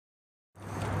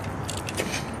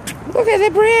Look at the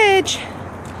bridge.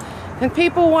 And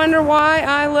people wonder why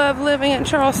I love living in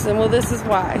Charleston. Well, this is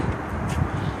why.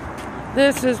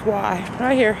 This is why.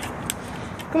 Right here.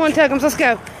 Come on, Tuggums, let's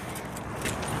go.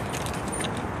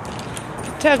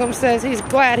 Tuggum says he's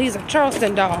glad he's a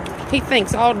Charleston dog. He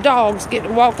thinks all dogs get to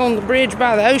walk on the bridge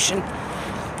by the ocean.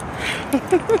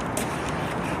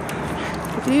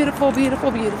 Beautiful,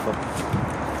 beautiful, beautiful.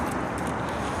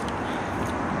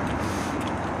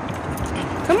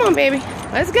 Come on, baby.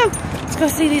 Let's go. Let's go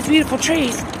see these beautiful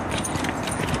trees.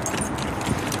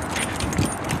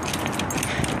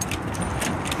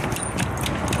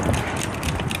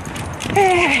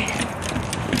 Hey,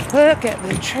 look at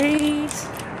the trees.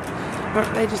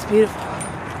 Aren't they just beautiful?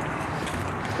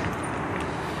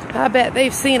 I bet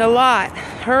they've seen a lot.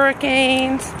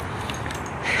 Hurricanes,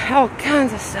 all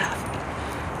kinds of stuff.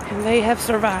 And they have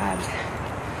survived.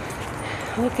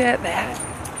 Look at that.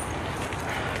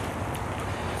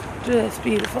 Just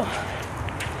beautiful.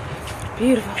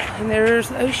 Beautiful. And there's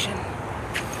the ocean.